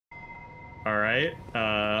Alright,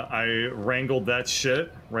 I wrangled that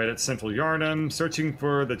shit right at Central Yharnam, searching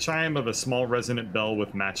for the chime of a small resonant bell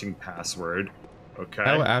with matching password. Okay.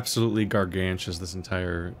 How absolutely gargantuous this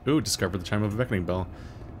entire... Ooh, discovered the chime of a beckoning bell.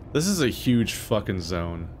 This is a huge fucking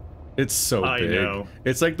zone. It's so big. I know.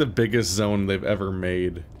 It's like the biggest zone they've ever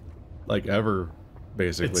made. Like, ever,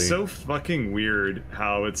 basically. It's so fucking weird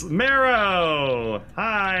how it's... Marrow!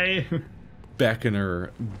 Hi! Beckoner,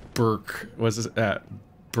 Burke, what's this at?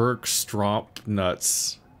 Burke Stromp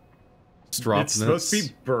Nuts. Stromp It's nuts? supposed to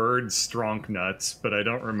be Bird Stronk Nuts, but I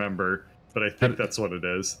don't remember. But I think that's what it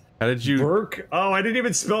is. How did you... Burke? Oh, I didn't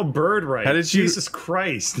even spell bird right. How did you... Jesus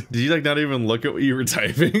Christ. Did you, like, not even look at what you were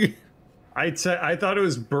typing? I thought it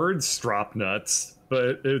was Bird Strop Nuts,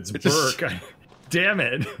 but it's Burke. Damn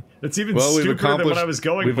it. It's even stupider than what I was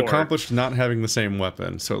going for. We've accomplished not having the same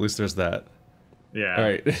weapon, so at least there's that. Yeah.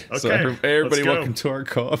 Alright, okay, so everybody welcome to our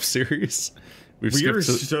co-op series. We are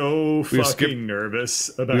so fucking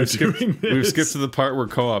nervous about doing this. We've skipped to the part where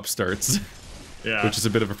co-op starts. Yeah. Which is a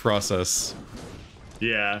bit of a process.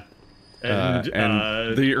 Yeah. And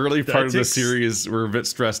the early part of the series, we're a bit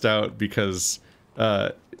stressed out because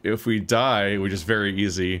if we die, which is very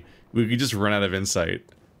easy, we could just run out of insight.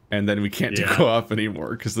 And then we can't do co-op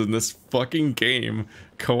anymore, because in this fucking game,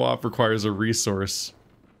 co-op requires a resource.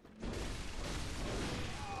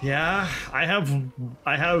 Yeah, I have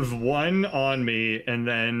one on me, and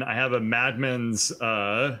then I have a madman's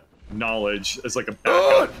knowledge as like a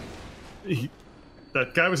backup.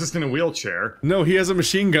 That guy was just in a wheelchair. No, he has a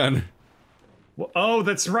machine gun. Well, oh,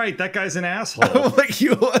 that's right. That guy's an asshole.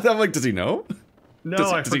 I'm like, does he know?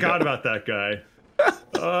 No, I forgot about that guy.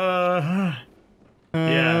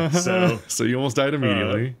 Yeah, so you almost died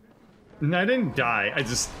immediately. No, I didn't die. I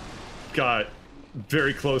just got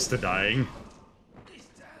very close to dying.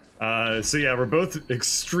 So yeah, we're both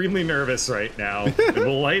extremely nervous right now.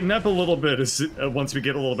 We'll lighten up a little bit once we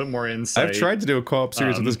get a little bit more insight. I've tried to do a co-op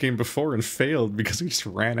series of this game before and failed because we just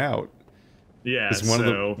ran out. Yeah, one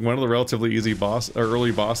of the relatively easy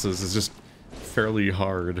early bosses is just fairly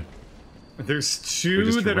hard. There's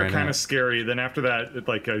two that are kind of scary. Then after that,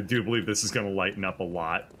 like I do believe this is going to lighten up a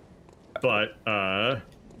lot. But gotta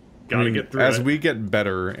get through it. As we get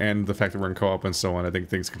better, and the fact that we're in co-op and so on, I think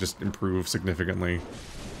things could just improve significantly.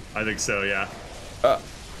 I think so, yeah. I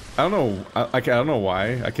don't know. I don't know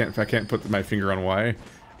why. I can't put my finger on why.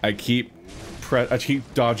 I keep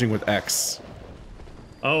dodging with X.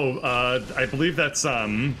 Oh, I believe that's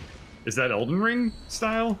is that Elden Ring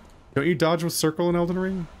style? Don't you dodge with circle in Elden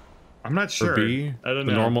Ring? I'm not sure. Or B? I don't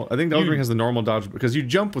know. Normal. I think Elden Ring has the normal dodge because you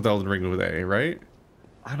jump with Elden Ring with A, right?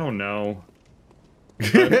 I don't know.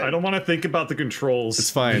 I don't want to think about the controls. It's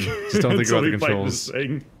fine. Just don't think about the controls.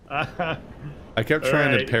 I kept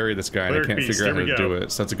trying to parry this guy and I can't figure out how to do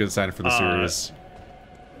it, so that's a good sign for the series.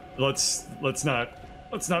 Let's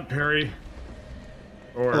not parry.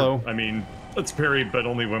 Or hello. I mean, let's parry, but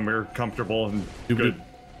only when we're comfortable and good.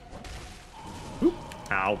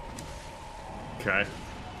 Ow. Okay.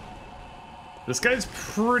 This guy's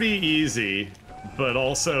pretty easy, but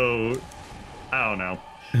also, I don't know.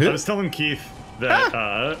 I was telling Keith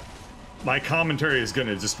that my commentary is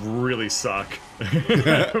gonna just really suck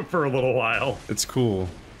for a little while. It's cool.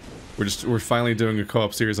 We're finally doing a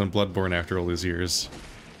co-op series on Bloodborne after all these years.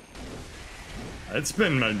 It's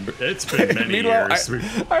been many years.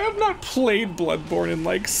 I have not played Bloodborne in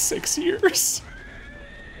like 6 years.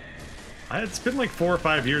 It's been like 4 or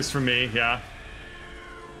 5 years for me, yeah.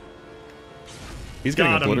 He's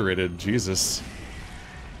getting obliterated, Jesus.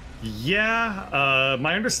 Yeah,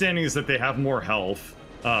 my understanding is that they have more health,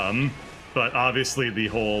 but obviously the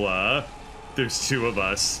whole, there's two of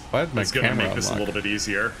us. It's gonna make this a little bit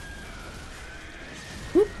easier.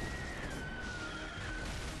 Whoop.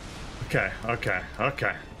 Okay.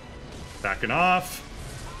 Backing off.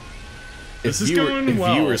 This is going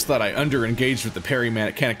well. If viewers thought I under-engaged with the parry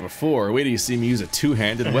mechanic before, wait till you see me use a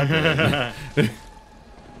two-handed weapon.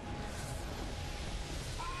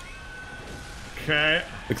 Okay.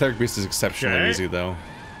 The Cleric Beast is exceptionally easy, though.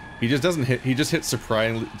 He just doesn't hit. He just hits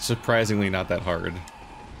surprisingly not that hard.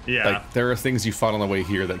 Yeah. Like there are things you fought on the way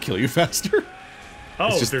here that kill you faster.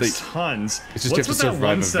 Oh, there's tons. It's just you have to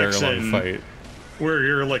survive a very long fight. Where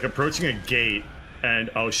you're like approaching a gate, and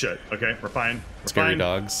oh shit. Okay, we're fine. Scary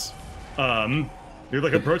dogs. You're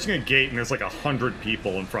like approaching a gate, and there's like 100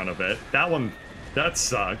 people in front of it. That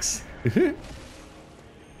sucks.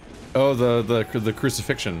 Oh, the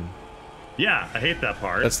crucifixion. Yeah, I hate that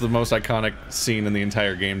part. That's the most iconic scene in the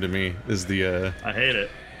entire game to me. Is the I hate it.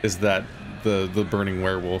 Is that the burning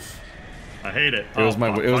werewolf? I hate it. It was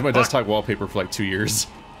my desktop wallpaper for like 2 years.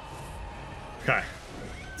 Okay,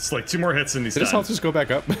 it's like 2 more hits and he's done. Did his health just go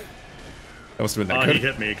back up? That must have been that good. He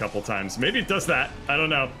hit me a couple times. Maybe it does that. I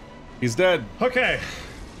don't know. He's dead. Okay.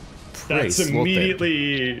 Praise That's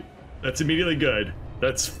immediately good.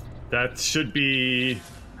 That should be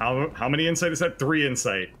how many insight is that? 3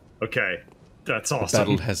 insight. Okay. That's awesome.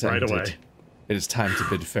 The battle has right ended. Away. It is time to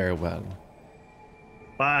bid farewell.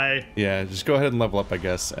 Bye. Yeah, just go ahead and level up, I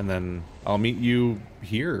guess, and then I'll meet you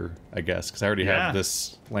here, I guess, because I already have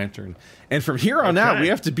this lantern. And from here on out, we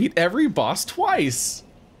have to beat every boss twice.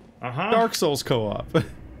 Dark Souls co-op.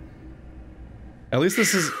 At least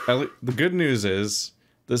this is the good news is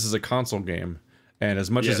this is a console game, and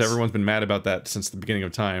as much as everyone's been mad about that since the beginning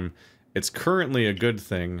of time, it's currently a good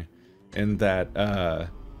thing in that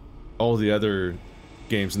all the other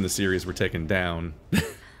games in the series were taken down.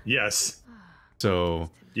 Yes.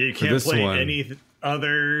 So yeah, you can't play any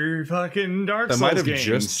other fucking Dark Souls might have games.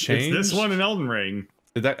 just changed. It's this one in Elden Ring.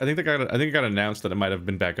 I think it got announced that it might have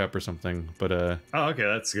been back up or something. But oh, okay,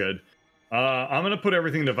 that's good. I'm gonna put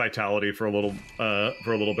everything to vitality for a little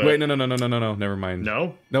bit. Wait, no, never mind.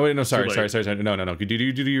 No. No, wait, no, sorry. No.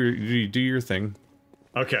 Do your thing.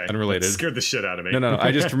 Okay. Unrelated. That scared the shit out of me. No.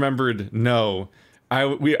 I just remembered. No,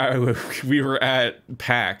 we were at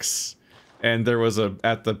PAX. And there was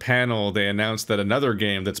at the panel, they announced that another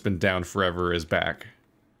game that's been down forever is back.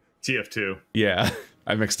 TF2. Yeah,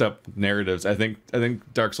 I mixed up narratives. I think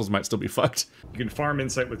Dark Souls might still be fucked. You can farm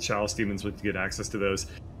insight with Chalice Demons to get access to those.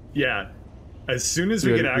 Yeah, as soon as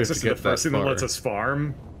we get access to the first thing that lets us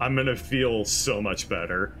farm, I'm gonna feel so much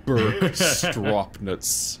better.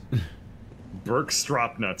 Bergstropnuts.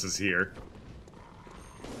 Bergstropnuts is here.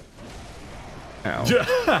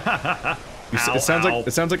 Ow. It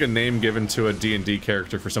sounds like a name given to a D&D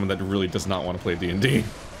character for someone that really does not want to play D&D.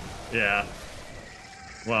 Yeah.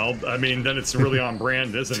 Well, I mean, then it's really on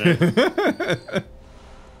brand, isn't it?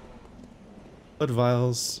 Blood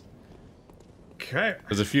vials. Okay.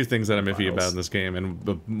 There's a few things that I'm iffy about in this game, and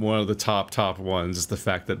one of the top ones is the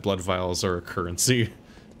fact that blood vials are a currency.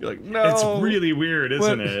 You're like, no. It's really weird,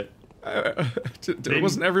 isn't it?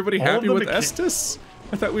 Wasn't everybody happy with Estus?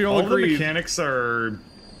 I thought we all agreed. The mechanics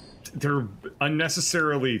they're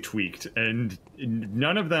unnecessarily tweaked, and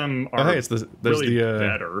none of them are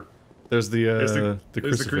better. There's the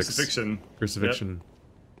crucifixion. Crucifixion.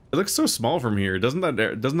 Yep. It looks so small from here. Doesn't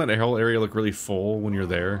that whole area look really full when you're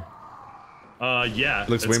there? Yeah. It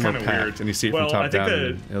looks way more packed, weird. and you see it from top down.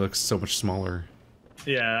 And it looks so much smaller.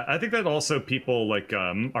 Yeah, I think that also people like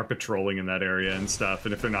are patrolling in that area and stuff,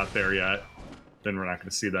 and if they're not there yet, then we're not going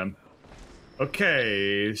to see them.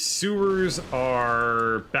 Okay, sewers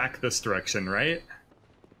are back this direction, right?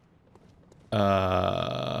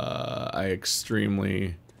 I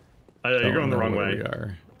extremely. You're going the wrong way. We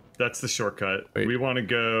are. That's the shortcut. Wait. We want to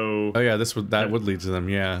go. Oh yeah, that would lead to them.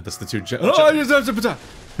 Yeah, that's the two.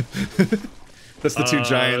 That's the two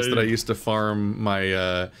giants that I used to farm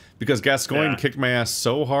my. Because Gascoigne kicked my ass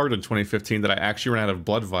so hard in 2015 that I actually ran out of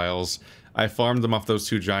blood vials. I farmed them off those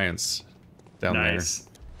two giants down there.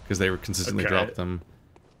 Because they were consistently dropped them.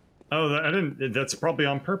 Oh, I didn't. That's probably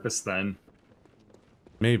on purpose then.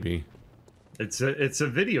 Maybe. It's a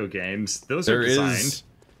video games. Those are designed.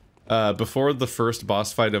 Before the first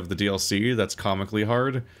boss fight of the DLC, that's comically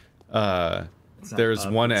hard. There's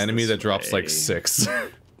one enemy that drops like 6.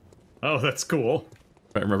 Oh, that's cool.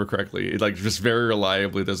 If I remember correctly, like just very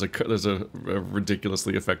reliably, there's a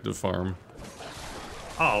ridiculously effective farm.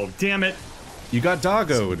 Oh, damn it! You got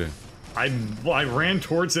doggoed. I ran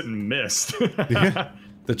towards it and missed. Yeah.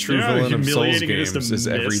 The true villain of Souls games is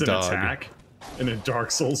every dog. Attack in a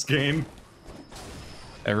Dark Souls game.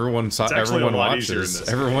 Everyone watches.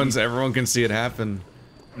 Everyone can see it happen.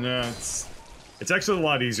 No, it's actually a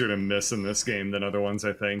lot easier to miss in this game than other ones,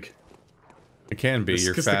 I think. It can be.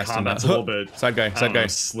 You're fast the combat's a little bit side guy.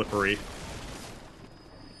 Slippery.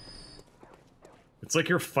 It's like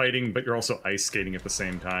you're fighting, but you're also ice skating at the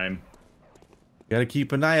same time. Gotta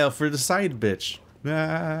keep an eye out for the side bitch.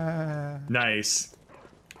 Ah. Nice.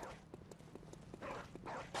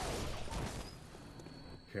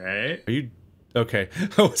 Okay. Are you okay?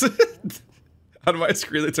 On my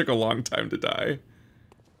screen, it took a long time to die.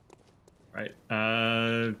 Right.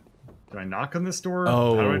 Do I knock on this door?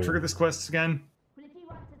 Oh. How do I trigger this quest again?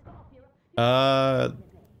 You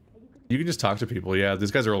can just talk to people. Yeah,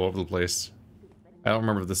 these guys are all over the place. I don't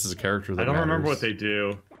remember if this is a character that I don't remember what they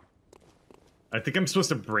do. I think I'm supposed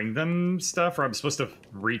to bring them stuff, or I'm supposed to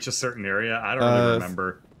reach a certain area. I don't really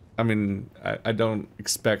remember. I mean, I don't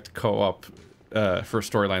expect co-op for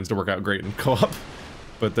storylines to work out great in co-op,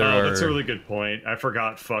 but that's a really good point. I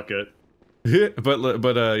forgot. Fuck it.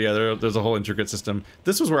 but yeah, there's a whole intricate system.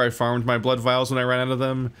 This was where I farmed my blood vials when I ran out of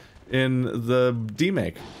them in the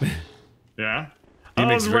demake. Yeah.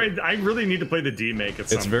 right. I really need to play the demake at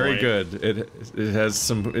some point. It's very good. It has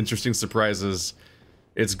some interesting surprises.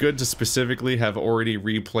 It's good to specifically have already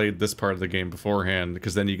replayed this part of the game beforehand,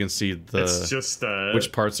 because then you can see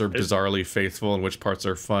which parts are bizarrely faithful and which parts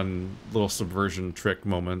are fun little subversion trick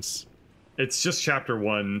moments. It's just chapter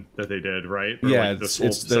 1 that they did, right? Or yeah, like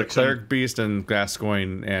it's the Cleric Beast and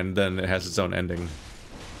Gascoigne, and then it has its own ending.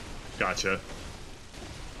 Gotcha.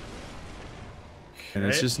 And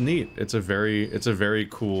it's just neat. It's a very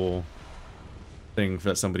cool thing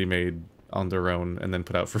that somebody made on their own and then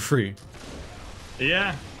put out for free.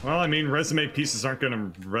 Yeah, well, I mean, resume pieces aren't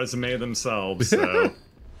going to resume themselves, so...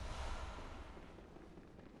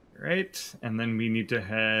 Right, and then we need to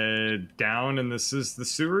head down, and this is the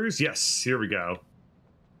sewers? Yes, here we go.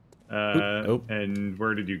 And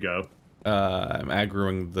where did you go? I'm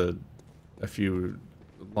aggroing a few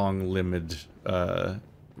long-limbed,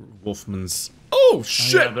 wolfmans. Oh,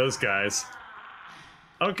 shit! Oh, yeah, those guys.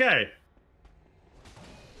 Okay.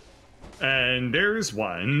 And there's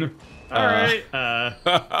one. Alright, I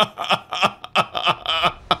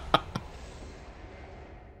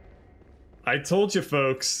told you,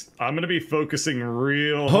 folks, I'm gonna be focusing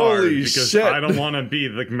real hard because I don't want to be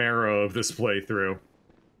the marrow of this playthrough.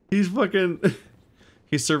 He's fucking...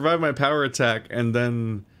 He survived my power attack, and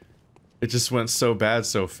then it just went so bad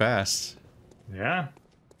so fast. Yeah.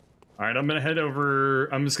 Alright, I'm gonna head over...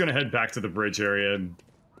 I'm just gonna head back to the bridge area and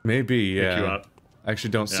maybe, yeah. pick you up. I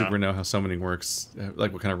actually don't super know how summoning works,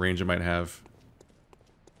 like what kind of range it might have.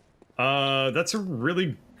 That's a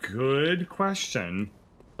really good question.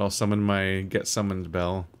 I'll summon my get summoned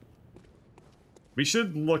bell. We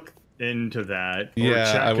should look into that.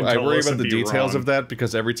 Yeah, I worry about the details of that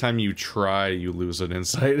because every time you try, you lose an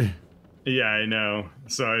insight. Yeah, I know.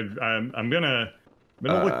 So I'm gonna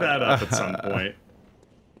look that up at some point.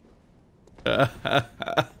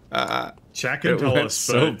 Chat can tell us,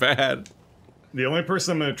 so bad. The only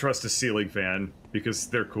person I'm gonna trust is Ceiling Fan because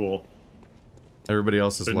they're cool. Everybody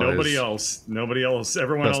else is lies. Nobody else.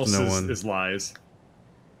 Everyone else is lies.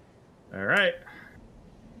 All right.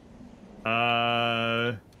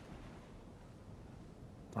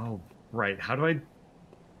 Oh, right. How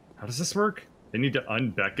does this work? They need to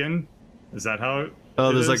unbeckon? Is that how it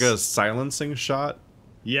there's like a silencing shot?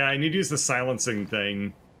 Yeah, I need to use the silencing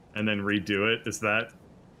thing and then redo it. Is that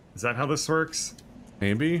how this works?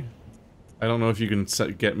 Maybe. I don't know if you can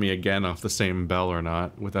get me again off the same bell or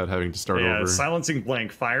not without having to start over. Yeah, silencing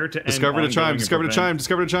blank. Fire to end. Discovered a chime. Discovered a chime.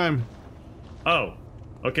 Discovered a chime. Oh.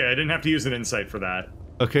 Okay, I didn't have to use an insight for that.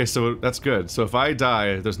 Okay, so that's good. So if I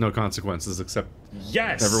die, there's no consequences except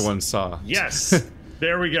everyone saw. Yes!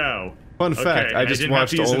 There we go. Fun fact, I just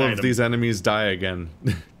watched all of these enemies die again.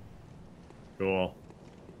 Cool.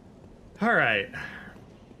 Alright.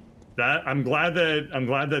 I'm glad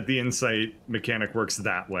that the insight mechanic works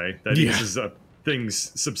that way. That uses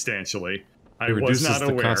things substantially. I was not aware. It reduces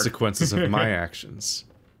the consequences of my actions.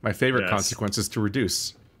 My favorite consequence is to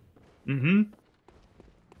reduce. Mm-hmm.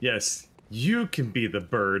 Yes, you can be the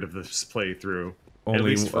bird of this playthrough. At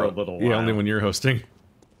least for a little while. Yeah, only when you're hosting.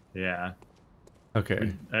 Yeah.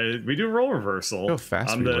 Okay. We do role reversal. How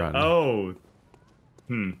fast we run. Oh.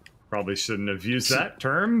 Probably shouldn't have used that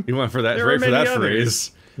term. You went for that phrase.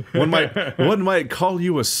 One might call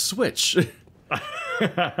you a switch.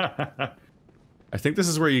 I think this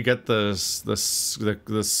is where you get the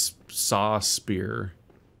saw spear.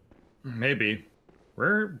 Maybe.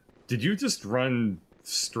 Where did you just run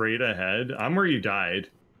straight ahead? I'm where you died.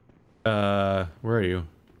 Where are you?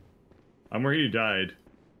 I'm where you died.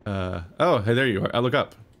 Oh, hey, there you are. I look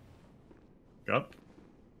up. Up?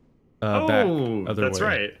 Back. Other that's way.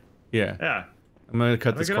 Right. Yeah. Yeah. I'm gonna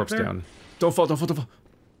cut this corpse down. Don't fall, don't fall, don't fall.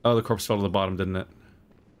 Oh, the corpse fell to the bottom, didn't it?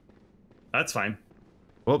 That's fine.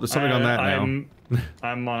 Well, there's something on that now.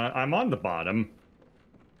 I'm on the bottom.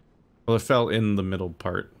 Well, it fell in the middle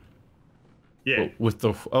part. Yeah. Well, with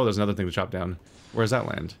the there's another thing to chop down. Where does that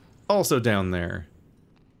land? Also down there.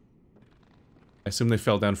 I assume they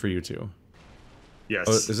fell down for you too. Yes.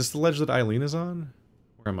 Oh, is this the ledge that Eileen is on?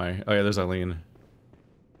 Where am I? Oh yeah, there's Eileen.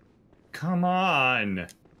 Come on.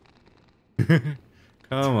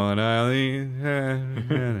 Come on,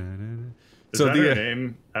 Eileen. Is that her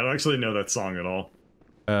name? I don't actually know that song at all.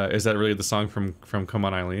 Is that really the song from Come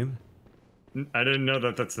On, Eileen? I didn't know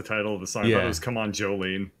that that's the title of the song. Yeah. I thought it was Come On,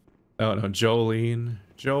 Jolene. Oh no, Jolene.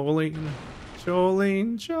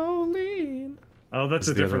 Oh, that's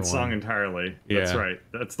a different song entirely. That's right.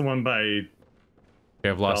 That's the one by... Okay,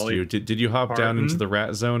 I've lost you. Did you hop down into the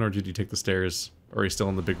rat zone, or did you take the stairs? Or are you still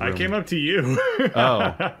in the big room? I came up to you.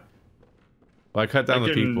 Oh. Well, I cut down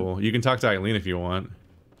the people. You can talk to Eileen if you want.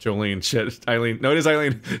 Jolene, shit, Eileen. No, it is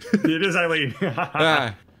Eileen. It is Eileen.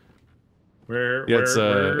 Ah.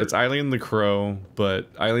 It's Eileen the Crow, but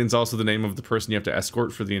Eileen's also the name of the person you have to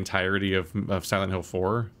escort for the entirety of Silent Hill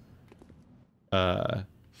 4.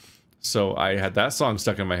 So I had that song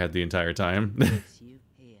stuck in my head the entire time.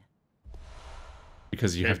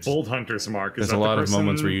 Because you have bold hunter's mark. There's a lot of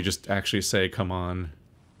moments where you just actually say, "Come on."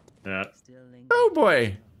 Yeah. Oh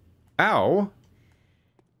boy. Ow.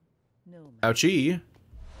 Ouchie.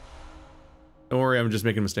 Don't worry, I'm just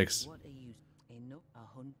making mistakes.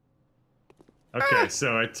 Okay,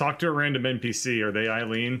 so I talked to a random NPC. Are they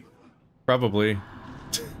Eileen? Probably.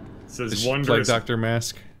 It says wondrous. Like Dr.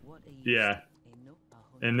 Mask. Yeah.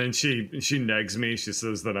 And then she negs me. She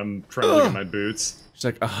says that I'm trembling in my boots. She's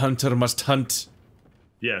like, a hunter must hunt.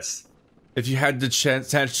 Yes. If you had the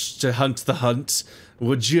chance to hunt the hunt,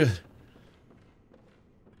 would you?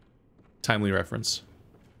 Timely reference.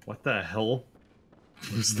 What the hell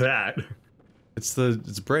was that? It's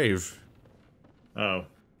Brave. Oh,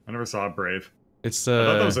 I never saw Brave. I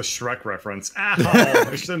thought that was a Shrek reference. Ow!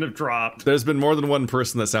 I shouldn't have dropped. There's been more than one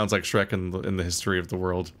person that sounds like Shrek in the history of the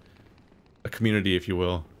world. A community, if you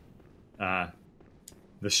will. The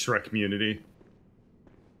Shrek community.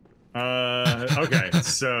 Okay,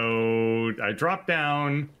 so I dropped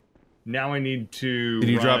down. Now I need to Did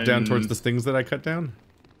you drop down towards the things that I cut down?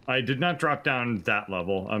 I did not drop down that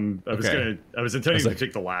level. I was intending to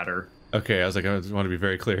take the ladder. Okay, I was like, I want to be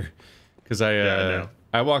very clear. Because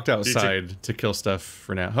I walked outside to kill stuff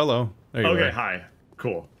for now. Hello. There you are. Okay, hi.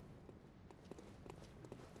 Cool.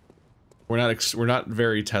 We're not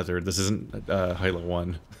very tethered. This isn't Halo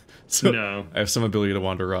 1. So no. I have some ability to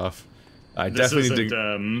wander off. I this definitely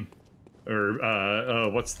isn't,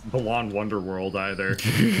 what's Ballard Wonderworld either.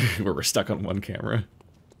 Where we're stuck on one camera.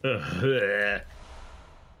 Ugh.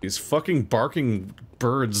 These fucking barking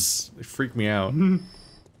birds, they freak me out.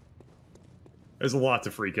 There's a lot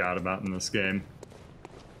to freak out about in this game.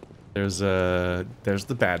 There's the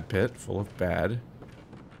bad pit, full of bad.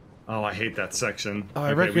 Oh, I hate that section. Oh,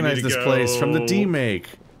 I recognize this place from the D-Make.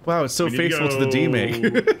 Wow, it's so faithful to the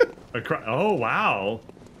D-Make. Oh, wow.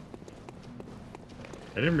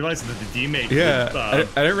 I didn't realize that the D-Make... Yeah,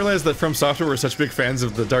 I didn't realize that From Software were such big fans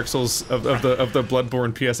of the Dark Souls, of the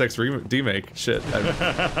Bloodborne PSX D-Make. Shit,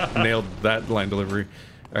 I nailed that line delivery.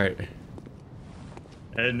 Alright.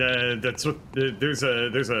 And that's what... There's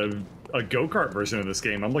a go-kart version of this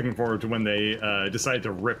game. I'm looking forward to when they decide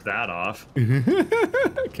to rip that off.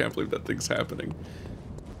 I can't believe that thing's happening.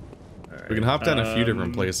 Right, we can hop down a few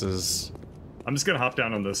different places. I'm just gonna hop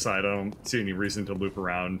down on this side. I don't see any reason to loop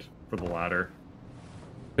around for the ladder.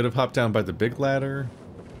 Could have hopped down by the big ladder.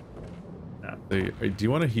 Yeah. Do you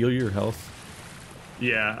want to heal your health?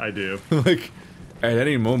 Yeah, I do. Like, at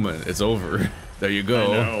any moment, it's over. There you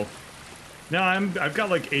go. I know. No, I've got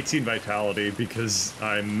like 18 vitality because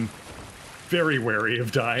I'm very wary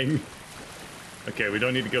of dying. Okay, we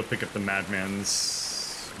don't need to go pick up the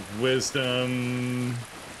madman's wisdom.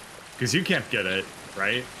 Because you can't get it,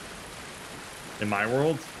 right? In my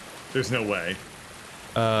world? There's no way.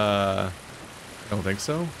 I don't think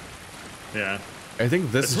so. Yeah. I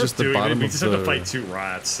think this is just the bottom of the... We just have to fight 2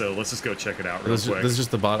 rats, so let's just go check it out real quick. This is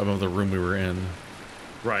just the bottom of the room we were in.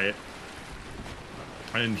 Right.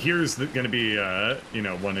 And here's gonna be, you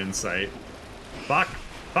know, one insight. Fuck!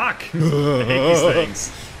 Fuck! I hate these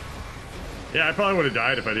things. Yeah, I probably would have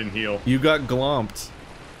died if I didn't heal. You got glomped.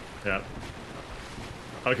 Yeah.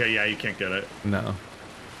 Okay, yeah, you can't get it. No.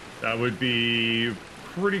 That would be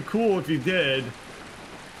pretty cool if you did,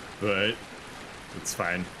 but it's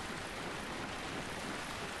fine.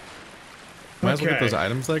 Might as well get those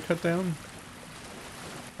items that I cut down.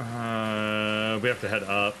 We have to head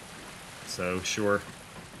up, so sure.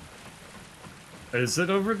 Is it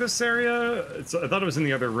over this area? I thought it was in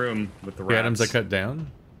the other room with the rats. The items I cut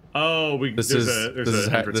down? Oh, this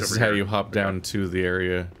is how you hop down to the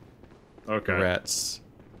area. Okay. The rats.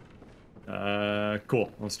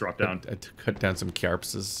 Cool. Let's drop down. I cut down some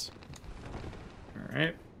carpses.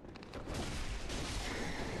 Alright.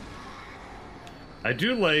 I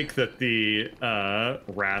do like that the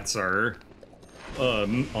rats are a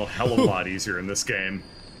hell of a lot easier in this game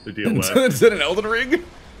to deal with. Is that an Elden Ring?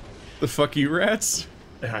 The fuck you rats?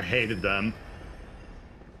 I hated them.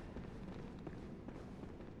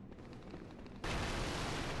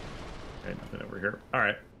 Okay, nothing over here.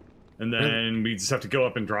 Alright. And then we just have to go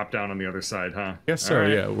up and drop down on the other side, huh? Yes, sir.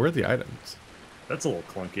 Right. Yeah, where are the items? That's a little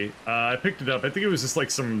clunky. I picked it up. I think it was just like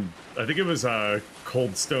some... I think it was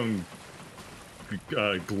cold stone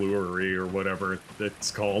gluery or whatever it's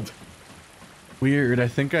called. Weird. I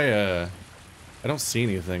think I don't see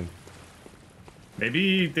anything.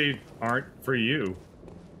 Maybe they aren't for you.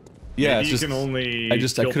 Yeah, maybe it's just, you can only.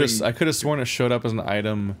 I could have sworn it showed up as an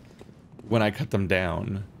item when I cut them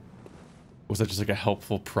down. Was that just like a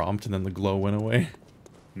helpful prompt and then the glow went away?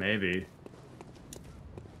 Maybe.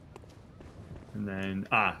 And then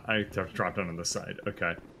I dropped down on this side.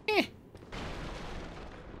 Okay.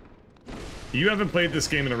 You haven't played this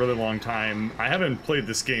game in a really long time. I haven't played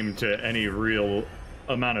this game to any real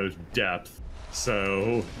amount of depth.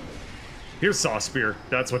 So here's Saw Spear.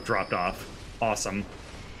 That's what dropped off. Awesome.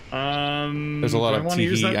 There's a lot of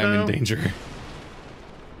tee. I'm in danger.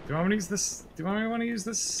 Do I want to use this? Do I want to use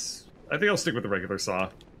this? I think I'll stick with the regular saw.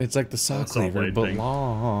 It's like the saw cleaver, but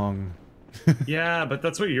long. Yeah, but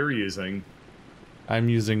that's what you're using. I'm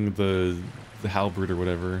using the halberd or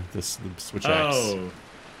whatever. The switch axe. Oh,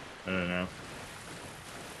 I don't know.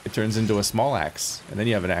 It turns into a small axe, and then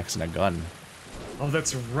you have an axe and a gun. Oh,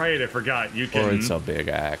 that's right. I forgot. You can. Or it's a big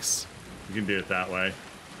axe. You can do it that way.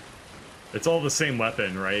 It's all the same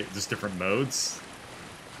weapon, right? Just different modes.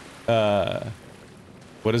 What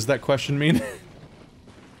does that question mean?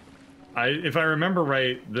 If I remember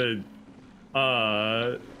right,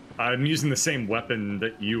 I'm using the same weapon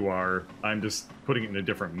that you are. I'm just putting it in a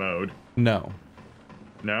different mode. No.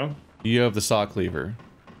 No? You have the saw cleaver.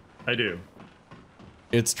 I do.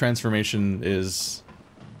 Its transformation is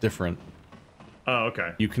different. Oh,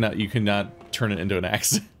 okay. You cannot turn it into an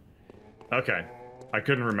axe. Okay. I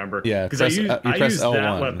couldn't remember. Yeah, because I used L1.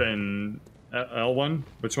 that weapon. L1?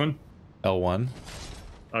 Which one? L1.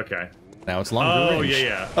 Okay. Now it's longer range. Oh,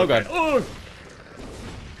 yeah. Oh, okay. God. Oh!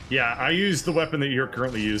 Yeah, I used the weapon that you're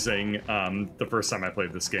currently using the first time I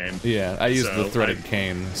played this game. Yeah, I used the threaded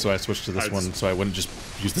cane, so I switched to this one so I wouldn't just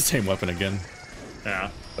use the same weapon again. Yeah.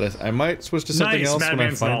 But I might switch to something else when I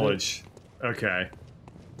find knowledge. Okay.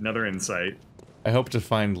 Another insight. I hope to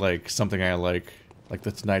find, like, something I like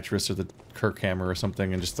the nitrous or the Kirk hammer or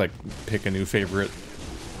something, and just, like, pick a new favorite.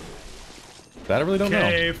 That I really don't know.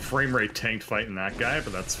 Okay, frame rate tanked fighting that guy,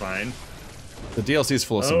 but that's fine. The DLC is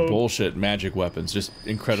full of some bullshit magic weapons, just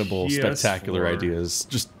incredible, spectacular ideas,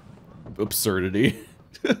 just absurdity.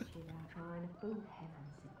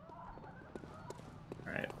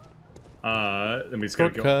 Alright. Then we just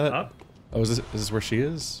gotta go up. Oh, is this where she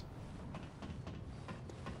is?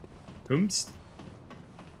 Ooms.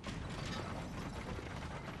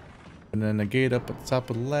 And then a gate up at the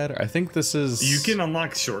top of the ladder. I think this is... You can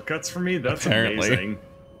unlock shortcuts for me? That's amazing.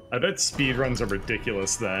 I bet speedruns are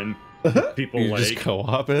ridiculous then. People you just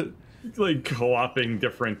co-op it? Like co-oping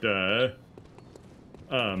different, like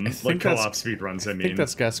co-op speedruns, I mean. I think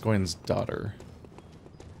that's Gascoigne's daughter.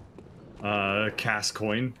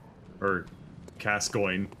 Gascoigne. Or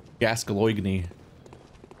Gascoigne. Gascoigne.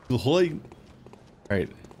 Alright.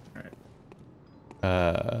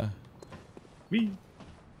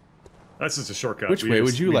 That's just a shortcut. Which way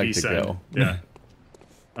would you like to go? Yeah.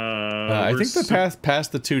 I think the path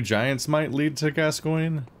past the two giants might lead to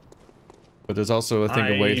Gascoigne. But there's also, I think,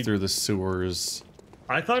 a way through the sewers.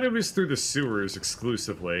 I thought it was through the sewers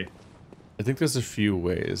exclusively. I think there's a few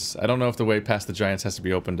ways. I don't know if the way past the giants has to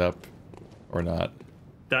be opened up or not.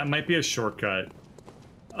 That might be a shortcut.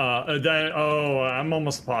 I'm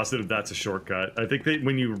almost positive that's a shortcut. I think that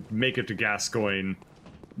when you make it to Gascoigne,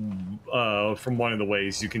 from one of the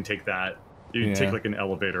ways, you can take that. You can take like an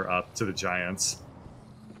elevator up to the giants.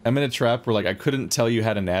 I'm in a trap where, like, I couldn't tell you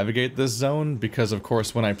how to navigate this zone because, of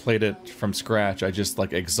course, when I played it from scratch, I just,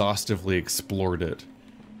 like, exhaustively explored it.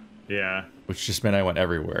 Yeah. Which just meant I went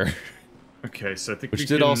everywhere. Okay, so I think which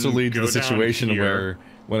did also lead to the situation where,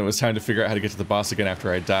 when it was time to figure out how to get to the boss again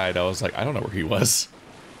after I died, I was like, I don't know where he was.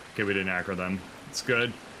 Okay, we didn't aggro them. It's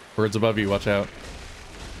good. Birds above you, watch out.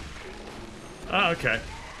 Oh, okay.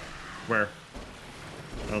 Where?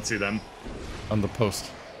 I don't see them. On the post.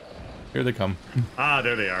 Here they come. Ah,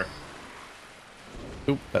 there they are.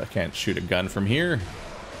 Oop, I can't shoot a gun from here.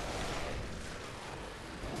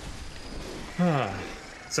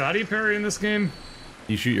 So how do you parry in this game?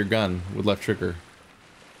 You shoot your gun with left trigger.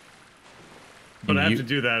 But I have to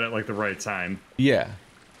do that at, like, the right time. Yeah.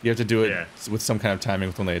 You have to do it with some kind of timing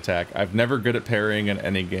with when they attack. I've never good at parrying in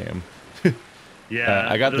any game. Yeah.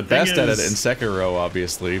 I got the best at it in Sekiro,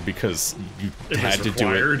 obviously, because you had to do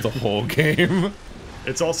it the whole game.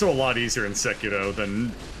 It's also a lot easier in Sekiro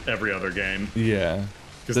than every other game. Yeah.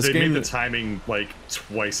 Because they made the timing, like,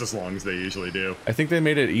 twice as long as they usually do. I think they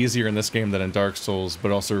made it easier in this game than in Dark Souls, but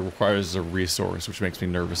also requires a resource, which makes me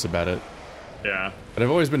nervous about it. Yeah. But I've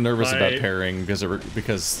always been nervous about parrying because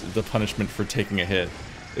the punishment for taking a hit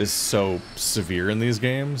is so severe in these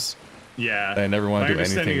games. Yeah. I never want to do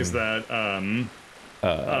anything. My understanding is that,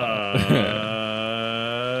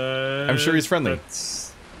 I'm sure he's friendly.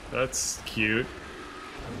 That's cute.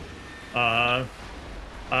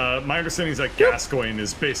 My understanding is that Gascoigne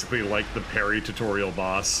is basically like the parry tutorial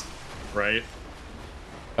boss, right?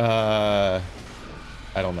 I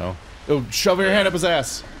don't know. Oh, shove your hand up his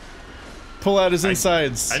ass. Pull out his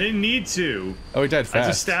insides. I didn't need to. Oh, he died fast. I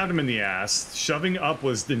just stabbed him in the ass. Shoving up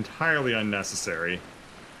was entirely unnecessary.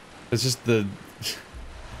 It's just the...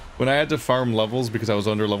 When I had to farm levels because I was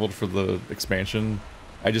under-leveled for the expansion,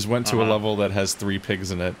 I just went to a level that has 3 pigs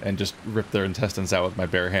in it and just ripped their intestines out with my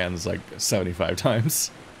bare hands like 75 times.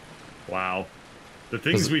 Wow. The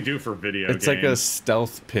things we do for video games. It's like a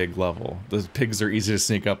stealth pig level. The pigs are easy to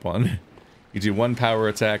sneak up on. You do 1 power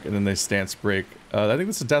attack and then they stance break. I think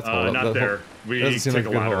that's a death hole. Not there. We take like a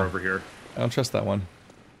ladder over here. I don't trust that one.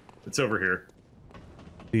 It's over here.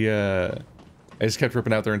 I just kept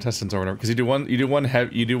ripping out their intestines over and over because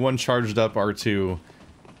you do one charged up R2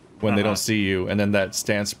 when they don't see you, and then that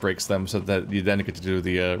stance breaks them, so that you then get to do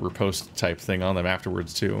the riposte type thing on them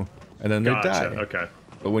afterwards too, and then they die. Okay.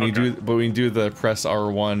 But when you do the press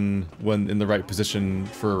R1 when in the right position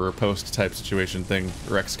for a riposte type situation thing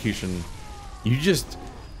or execution, you just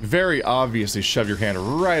very obviously shove your hand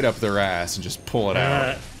right up their ass and just pull it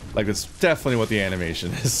out. Like that's definitely what the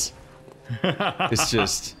animation is. It's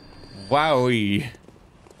just wowie.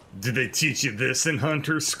 Did they teach you this in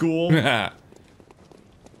Hunter School?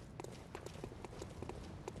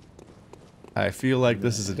 I feel like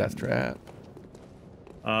this is a death trap.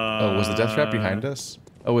 Oh, was the death trap behind us?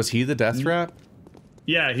 Oh, was he the death trap?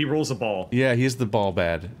 Yeah, he rolls a ball. Yeah, he's the ball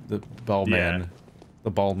man.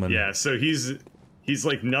 The ballman. Yeah, so he's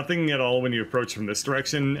like nothing at all when you approach from this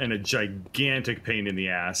direction, and a gigantic pain in the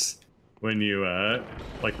ass when you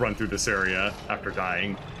like run through this area after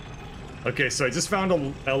dying. Okay, so I just found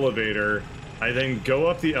an elevator. I then go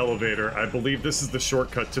up the elevator. I believe this is the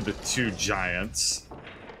shortcut to the 2 giants.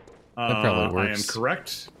 That probably works. I am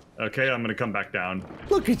correct. Okay, I'm gonna come back down.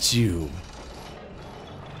 Look at you.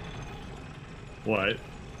 What?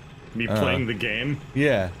 Me playing the game?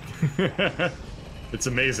 Yeah. It's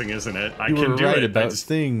amazing, isn't it? I you can were do right it. about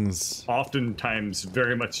things. Oftentimes,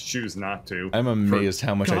 very much choose not to. I'm amazed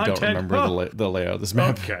how much I don't remember the layout of this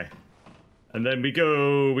map. Okay. And then we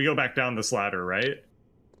go back down this ladder, right?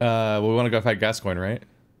 Well, we want to go fight Gascoigne, right?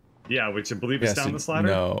 Yeah, which I believe is down this ladder.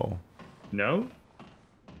 No. No?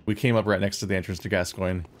 We came up right next to the entrance to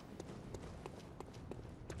Gascoigne.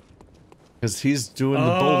 Because he's doing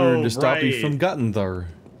the boulder to stop you from getting there.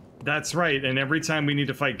 That's right, and every time we need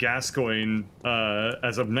to fight Gascoigne,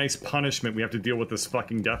 as a nice punishment, we have to deal with this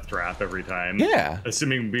fucking death trap every time. Yeah.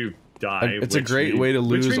 Assuming we die. It's a great way to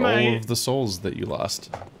lose all of the souls that you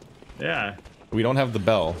lost. Yeah. We don't have the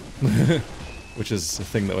bell, which is a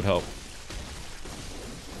thing that would help.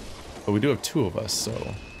 But we do have 2 of us,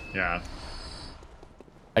 so... Yeah.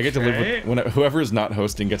 I get to live with... whoever is not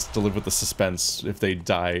hosting gets to live with the suspense if they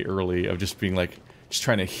die early of just being like... Just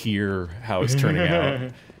trying to hear how it's turning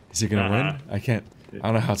out. Is he gonna win? I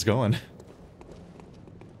don't know how it's going.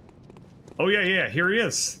 Oh yeah, here he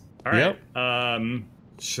is. Alright. Yep.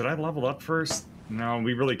 Should I level up first? No,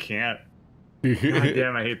 we really can't. God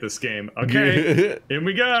damn, I hate this game. Okay, in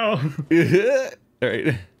we go.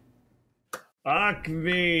 Alright. Fuck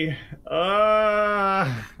me.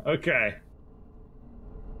 Okay.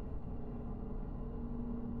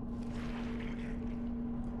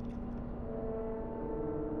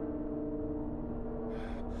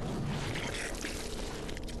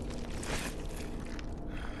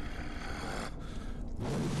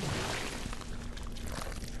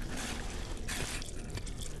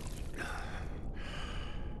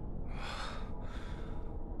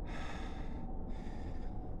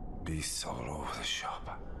 Beasts all over the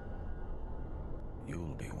shop.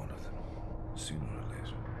 You'll be one of them, sooner or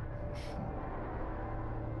later.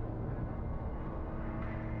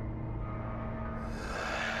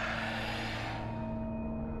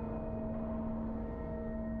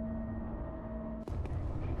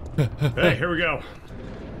 Hey, here we go.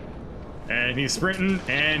 And he's sprinting,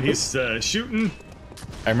 and he's shooting.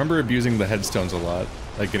 I remember abusing the headstones a lot,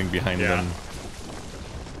 like getting behind them.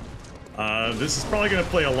 This is probably going to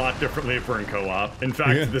play a lot differently if we're in co-op. In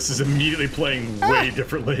fact, this is immediately playing way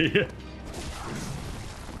differently.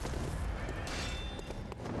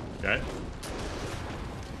 Okay.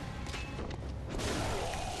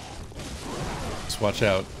 Just watch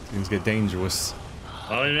out. Things get dangerous.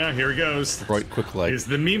 Oh yeah, here he goes. Right quick like. Here's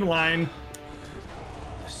the meme line.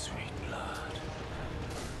 The sweet blood.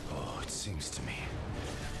 Oh, it sings to me.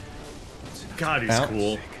 God, he's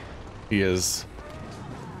cool. He is.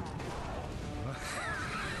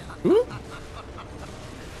 Ooh.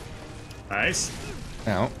 Nice.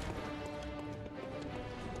 Ow.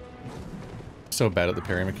 So bad at the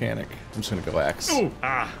parry mechanic. I'm just gonna go axe. Ooh,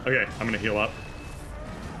 okay, I'm gonna heal up.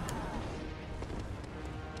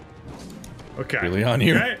 Okay. Really on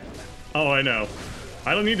you. Okay. Oh, I know.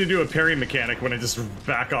 I don't need to do a parry mechanic when I just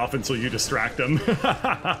back off until you distract them.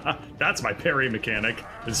 That's my parry mechanic,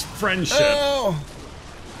 is friendship. Oh!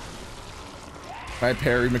 My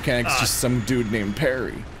parry mechanic's just some dude named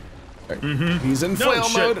Perry. He's in flail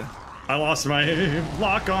mode. I lost my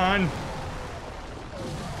lock on.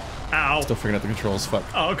 Ow. Still figuring out the controls, fuck.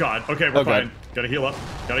 Oh god, okay, we're fine. God. Gotta heal up,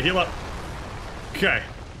 gotta heal up. Okay.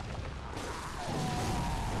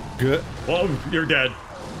 Good. Well, you're dead.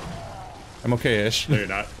 I'm okay-ish. No, you're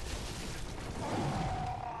not.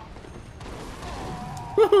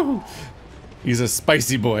 Woohoo! He's a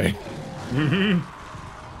spicy boy.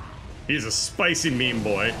 He's a spicy meme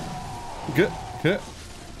boy. Good, good.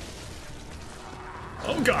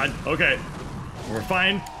 Oh god, okay. We're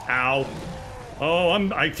fine. Ow. Oh,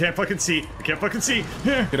 I can't fucking see. I can't fucking see.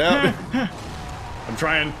 Get out. I'm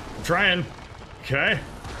trying. Okay.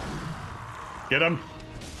 Get him.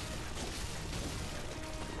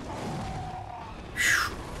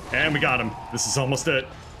 And we got him. This is almost it.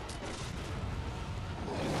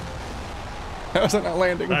 How is that not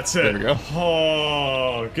landing? That's it. There we go.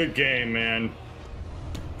 Oh, good game, man.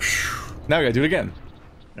 Now we gotta do it again.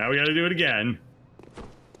 Now we gotta do it again.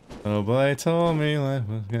 Oh boy told me life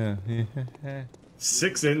was good.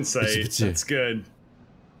 6 insight. That's good.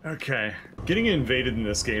 Okay. Getting invaded in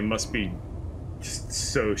this game must be just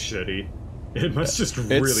so shitty. It must just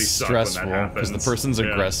really suck when that happens. It's stressful because the person's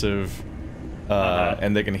aggressive,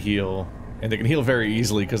 and they can heal, and they can heal very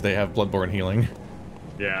easily because they have Bloodborne healing.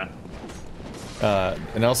 Yeah.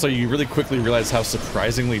 And also, you really quickly realize how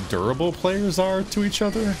surprisingly durable players are to each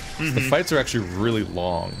other. The fights are actually really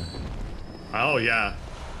long. Oh yeah.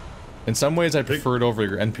 In some ways, I prefer it over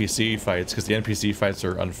your NPC fights because the NPC fights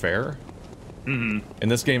are unfair. In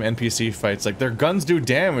this game, NPC fights, like, their guns do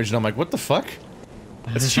damage, and I'm like, what the fuck?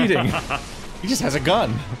 That's cheating. He just has a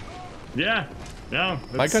gun. Yeah. No.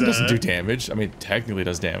 My gun doesn't do damage. I mean, technically it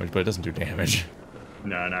does damage, but it doesn't do damage.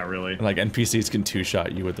 No, not really. And, like, NPCs can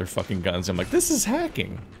two-shot you with their fucking guns. I'm like, this is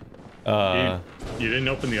hacking. You didn't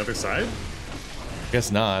open the other side?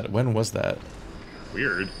 Guess not. When was that?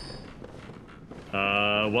 Weird.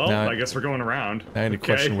 Well, now, I guess we're going around. I had to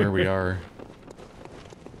question where we are.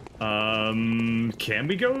 Can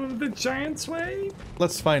we go the Giant's way?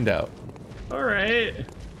 Let's find out. Alright.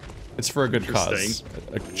 It's for a good cause.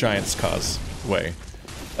 A Giant's cause way.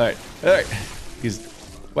 Alright, alright. He's...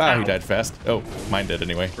 Wow, he died fast. Oh, mine did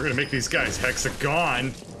anyway. We're gonna make these guys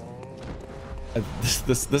hexagon.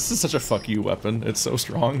 This is such a fuck you weapon. It's so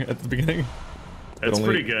strong at the beginning. It's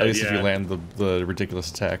pretty good, at least if you land the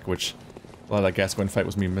ridiculous attack, which a lot of that Gascoigne fight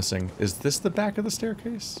was me missing. Is this the back of the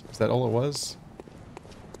staircase? Is that all it was?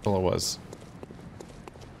 All it was.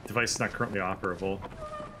 Device not currently operable.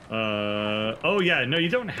 Oh yeah, no, you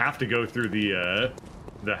don't have to go through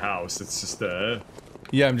the house. It's just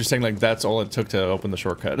Yeah, I'm just saying, like, that's all it took to open the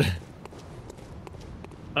shortcut.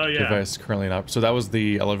 Oh yeah. Device currently not. So that was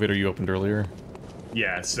the elevator you opened earlier.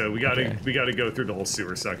 Yeah, so we gotta go through the whole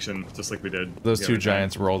sewer section, just like we did. Those two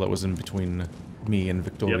giants were all that was in between me and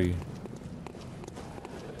Victoria. Yep.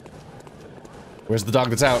 Where's the dog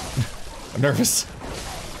that's out? I'm nervous.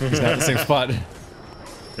 He's not in the same spot.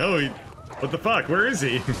 No, what the fuck? Where is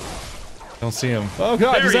he? I don't see him. Oh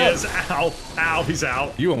god, there he's he out. is! Ow! Ow, he's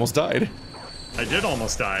out. You almost died. I did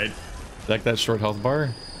almost die. Like that short health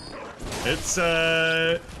bar? It's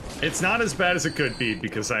not as bad as it could be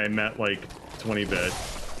because I am at like 20-bit,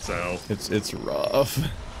 so... It's rough.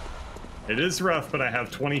 It is rough, but I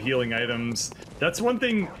have 20 healing items. That's one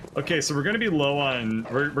thing... Okay, so we're gonna be low on...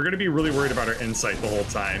 We're gonna be really worried about our insight the whole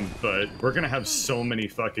time, but we're gonna have so many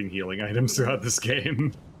fucking healing items throughout this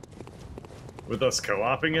game. With us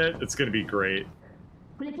co-oping it, it's gonna be great.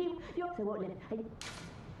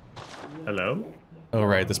 Hello? Oh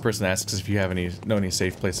right, this person asks if you have any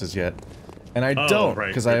safe places yet. And I don't, right.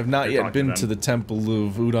 because I have not yet been to the Temple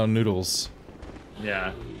of Udon Noodles.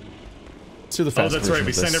 Yeah. Let's do the fast that's right, we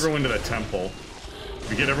version of send this. everyone to the temple.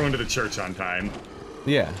 We get everyone to the church on time.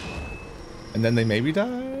 Yeah. And then they maybe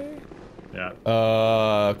die?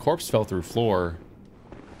 Yeah. Corpse fell through floor.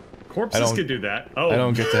 Corpses could do that. Oh. I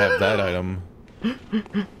don't get to have that item.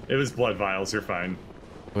 It was blood vials, you're fine.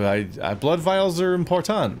 But blood vials are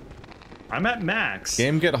important. I'm at max.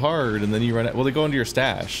 Game get hard, and then you run it. Well, they go into your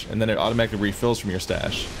stash, and then it automatically refills from your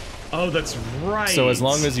stash. Oh, that's right. So as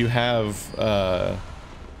long as you have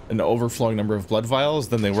an overflowing number of blood vials,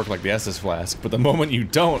 then they work like the Estus flask. But the moment you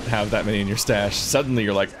don't have that many in your stash, suddenly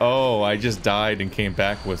you're like, oh, I just died and came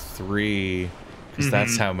back with 3, because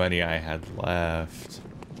that's how many I had left.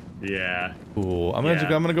 Yeah. Cool. I'm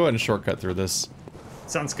gonna go ahead and shortcut through this.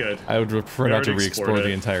 Sounds good. I would prefer not to re-explore the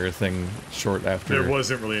entire thing short after. There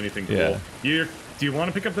wasn't really anything cool. Yeah. Do you want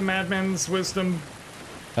to pick up the Madman's Wisdom?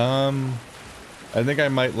 I think I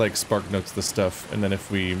might, like, spark notes the stuff, and then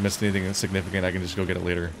if we missed anything significant, I can just go get it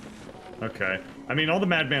later. Okay. I mean, all the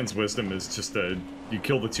Madman's Wisdom is just you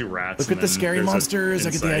kill the 2 rats. Look at the scary monsters! I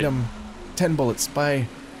get the item. 10 bullets, bye.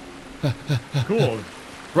 Cool.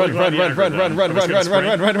 Run! Run it?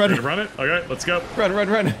 Okay, let's go.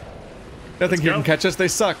 Run! Nothing here can catch us, they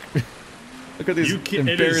suck. Look at these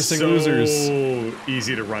embarrassing losers. It is so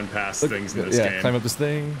easy to run past things in this game. Yeah, climb up this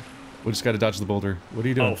thing. We just gotta dodge the boulder. What are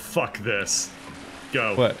you doing? Oh, fuck this.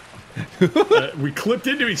 Go. What? We clipped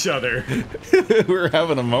into each other. We were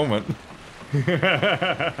having a moment.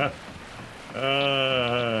 They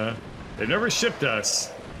never shipped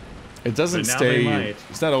us. It doesn't stay...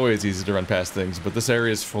 It's not always easy to run past things, but this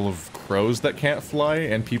area is full of crows that can't fly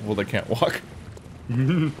and people that can't walk.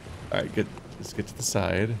 Alright, let's get to the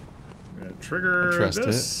side. Trigger trust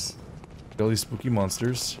this. All these spooky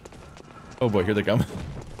monsters. Oh boy, here they come.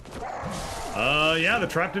 Yeah, the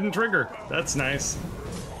trap didn't trigger. That's nice.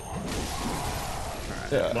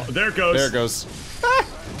 Right. Yeah. Well, there it goes. There it goes. Ah!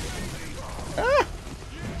 Ah!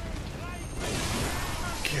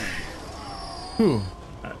 Okay. Whew.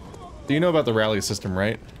 Do you know about the rally system,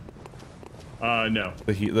 right? No.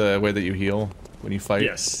 The way that you heal when you fight?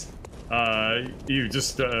 Yes. You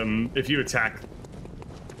just, if you attack,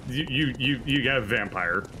 you have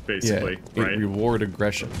vampire, basically, right? Reward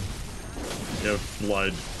aggression. You have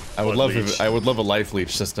blood. I would love a life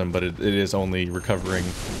leech system, but it is only recovering,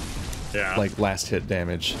 like, last hit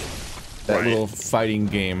damage. That little fighting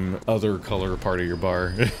game, other color part of your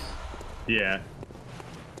bar. Yeah.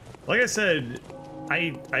 Like I said,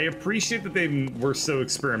 I appreciate that they were so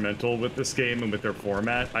experimental with this game and with their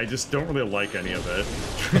format. I just don't really like any of it.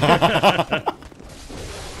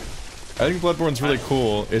 I think Bloodborne's really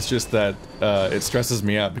cool. It's just that it stresses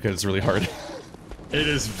me out because it's really hard. It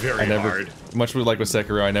is very hard. Much like with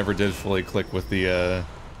Sekiro, I never did fully click with the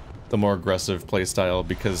more aggressive playstyle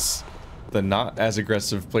because the not as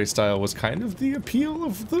aggressive playstyle was kind of the appeal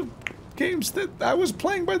of the games that I was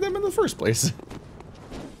playing by them in the first place.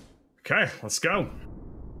 Okay, let's go.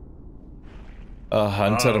 A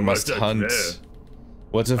hunter must hunt.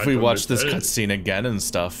 What if we watch this cutscene again and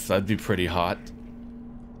stuff? That'd be pretty hot.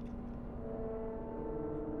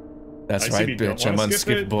 That's right, bitch. I'm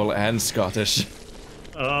unskippable and Scottish.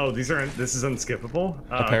 Oh, this is unskippable?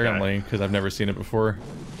 Oh, apparently, because I've never seen it before.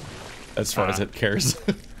 As far as it cares.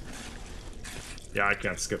 Yeah, I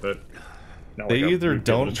can't skip it. Not they like either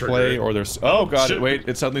don't play or they're... Oh god, wait,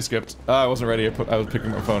 it suddenly skipped. I wasn't ready, I was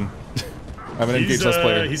picking my phone. I'm an engaged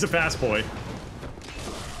player. He's a fast boy.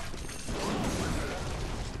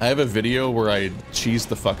 I have a video where I cheesed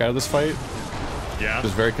the fuck out of this fight. Yeah. It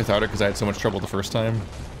was very cathartic because I had so much trouble the first time.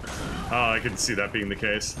 Oh, I can see that being the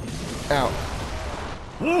case. Ow.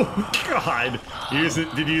 Oh, God.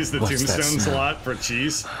 Did you use the tombstones a lot for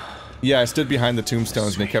cheese? Yeah, I stood behind the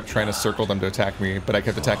tombstones and they kept trying to circle them to attack me, but I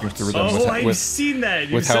kept attacking through them I've seen that.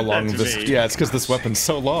 With how long this... Yeah, it's because this weapon's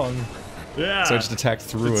so long. Yeah. So I just attacked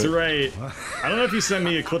through it. That's right. I don't know if you sent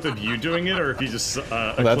me a clip of you doing it or if you just a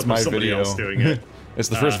clip that's of my somebody video. else doing it. It's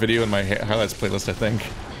the first video in my highlights playlist, I think.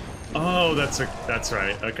 Oh, that's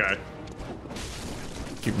right. Okay.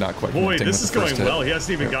 Keep not quite. Boy, this is going well. He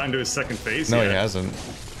hasn't even gotten to his second phase yet. No, he hasn't.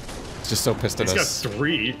 He's just so pissed at us. He's got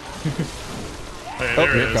 3. Hey, oh,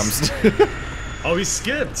 here it comes. Oh, he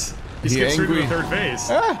skipped. He skipped straight to the third phase.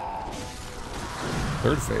 Ah.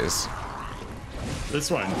 Third phase.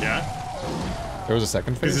 This one, yeah. There was a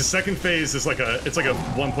second phase. Because the second phase is like a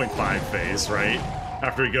 1.5 phase, right?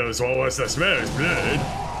 After he goes, oh, what's that smell? It's blood.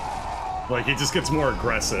 Like he just gets more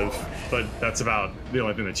aggressive, but that's about the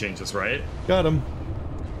only thing that changes, right? Got him.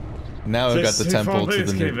 Now I've got the temple to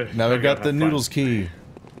the. Now I've got the noodles key.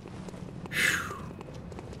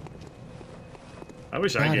 I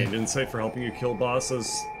wish I gained insight for helping you kill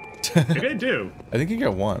bosses. Maybe I do. I think you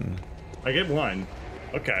get 1. I get 1.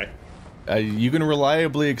 Okay. You can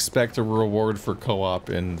reliably expect a reward for co-op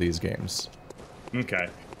in these games. Okay.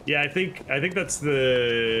 Yeah, I think that's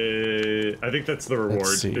the reward.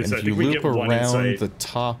 Let's see. And if you loop around the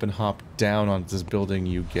top and hop down on this building,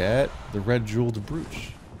 you get the red jeweled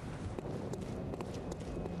brooch.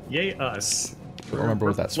 Yay us. I don't remember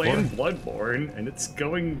what that's for. We're playing Bloodborne, and it's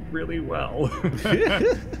going really well.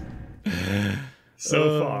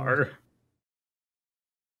 So far.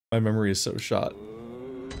 My memory is so shot.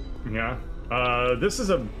 Yeah. This is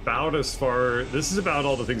about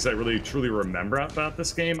all the things I really truly remember about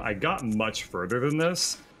this game. I got much further than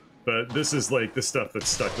this, but this is like the stuff that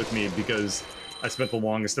stuck with me because I spent the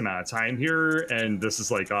longest amount of time here, and this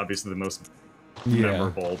is like obviously the most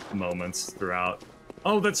memorable moments throughout.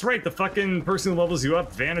 Oh, that's right. The fucking person who levels you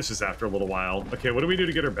up vanishes after a little while. Okay, what do we do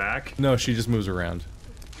to get her back? No, she just moves around.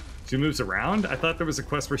 She moves around? I thought there was a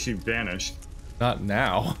quest where she vanished. Not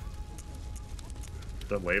now.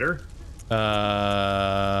 That later?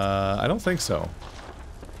 I don't think so.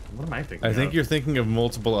 What am I thinking I think of? you're thinking of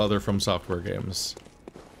multiple other From Software games.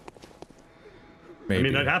 Maybe. I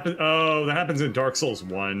mean, that happens. Oh, that happens in Dark Souls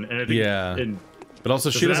 1. And I think yeah. But also,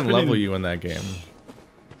 she doesn't level you in that game.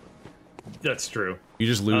 That's true. You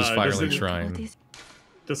just lose Firelink Shrine.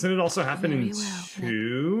 Doesn't it also happen in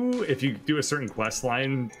 2? If you do a certain quest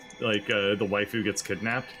line, like the waifu gets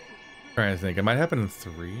kidnapped? I'm trying to think. It might happen in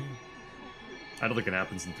 3? I don't think it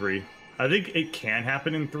happens in 3. I think it can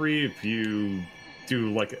happen in 3 if you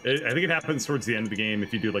do like... I think it happens towards the end of the game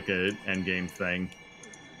if you do like a end game thing.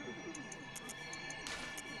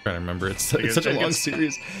 I'm trying to remember. It's such a long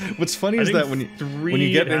series. What's funny is that when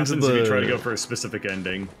you get into the... if you try to go for a specific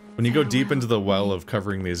ending. When you go deep into the well of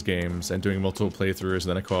covering these games and doing multiple playthroughs and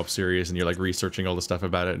then a co-op series and you're like researching all the stuff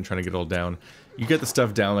about it and trying to get it all down, you get the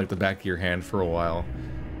stuff down like the back of your hand for a while.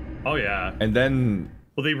 Oh yeah. And then...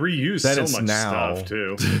 Well, they reuse so much stuff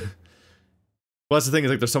too. Well, that's the thing, is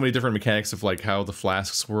like there's so many different mechanics of like how the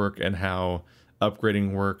flasks work and how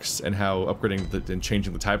upgrading works and how upgrading and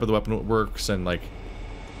changing the type of the weapon works and like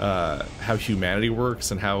how humanity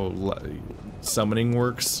works and how summoning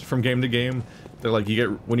works from game to game. They're like, you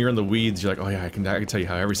get, when you're in the weeds, you're like, oh yeah, I can tell you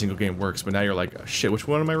how every single game works, but now you're like, oh, shit, which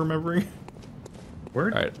one am I remembering? Where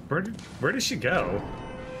did she go?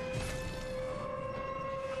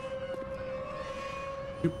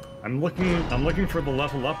 I'm looking for the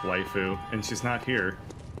level up waifu, and she's not here.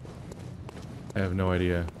 I have no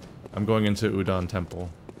idea. I'm going into Udon Temple.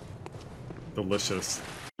 Delicious.